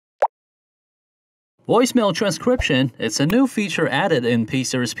Voicemail transcription is a new feature added in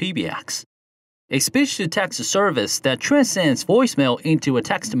P-Series PBX, a speech-to-text service that transcends voicemail into a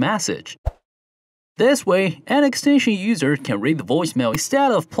text message. This way, an extension user can read the voicemail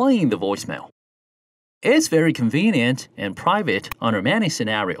instead of playing the voicemail. It's very convenient and private under many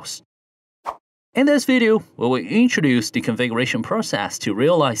scenarios. In this video, we will introduce the configuration process to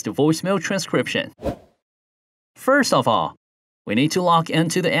realize the voicemail transcription. First of all, we need to log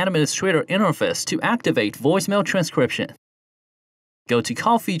into the administrator interface to activate voicemail transcription. Go to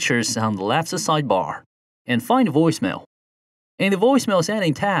Call Features on the left sidebar and find Voicemail. In the Voicemail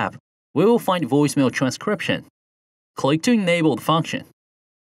Setting tab, we will find Voicemail Transcription. Click to enable the function.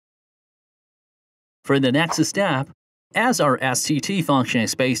 For the next step, as our STT function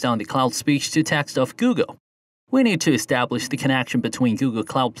is based on the Cloud Speech-to-Text of Google, we need to establish the connection between Google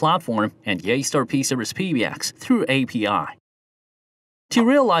Cloud Platform and Yeastar P-Series PBX through API. To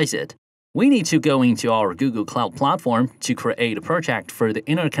realize it, we need to go into our Google Cloud Platform to create a project for the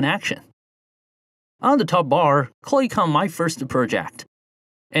interconnection. On the top bar, click on My First Project,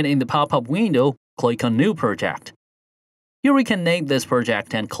 and in the pop-up window, click on New Project. Here we can name this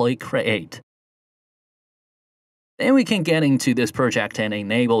project and click Create. Then we can get into this project and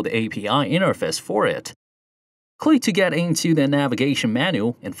enable the API interface for it. Click to get into the navigation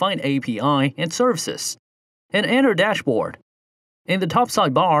menu and find API and Services, and enter Dashboard. In the top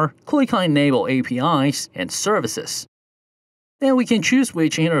sidebar, click on Enable APIs and Services. Then we can choose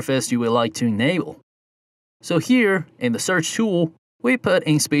which interface you would like to enable. So here, in the search tool, we put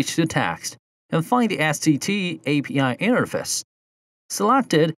in Speech-to-Text and find the STT API interface.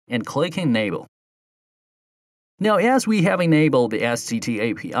 Select it and click Enable. Now, as we have enabled the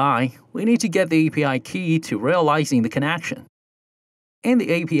STT API, we need to get the API key to realizing the connection. In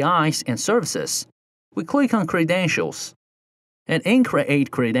the APIs and Services, we click on Credentials, and in Create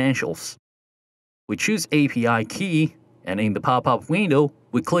Credentials, we choose API key, and in the pop-up window,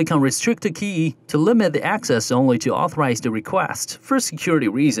 we click on Restrict the key to limit the access only to authorized requests for security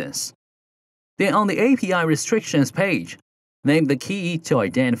reasons. Then on the API Restrictions page, name the key to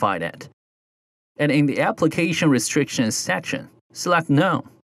identify it. And in the Application Restrictions section, select None.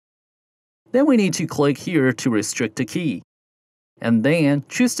 Then we need to click here to restrict the key, and then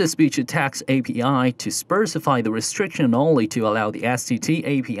choose the Speech-to-Text API to specify the restriction only to allow the STT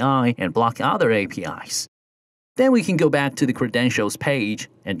API and block other APIs. Then we can go back to the Credentials page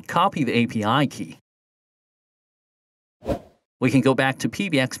and copy the API key. We can go back to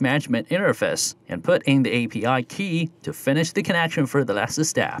PBX Management Interface and put in the API key to finish the connection for the last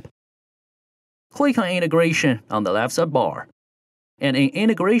step. Click on Integration on the left sidebar, and in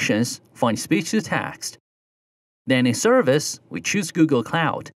Integrations, find Speech-to-Text. Then in Service, we choose Google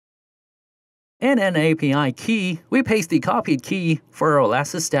Cloud. And in API key, we paste the copied key for our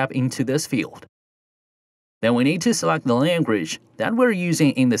last step into this field. Then we need to select the language that we're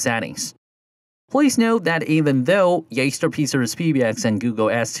using in the settings. Please note that even though Yeastar P-Series PBX and Google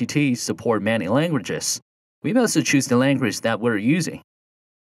STT support many languages, we must choose the language that we're using.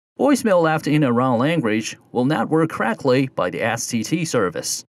 Voicemail left in a wrong language will not work correctly by the STT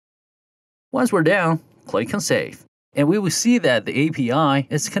service. Once we're done, click on Save, and we will see that the API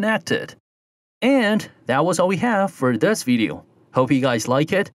is connected. And that was all we have for this video. Hope you guys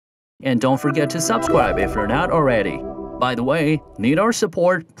like it, and don't forget to subscribe if you're not already. By the way, need our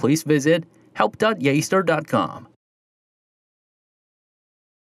support, please visit help.yeastar.com.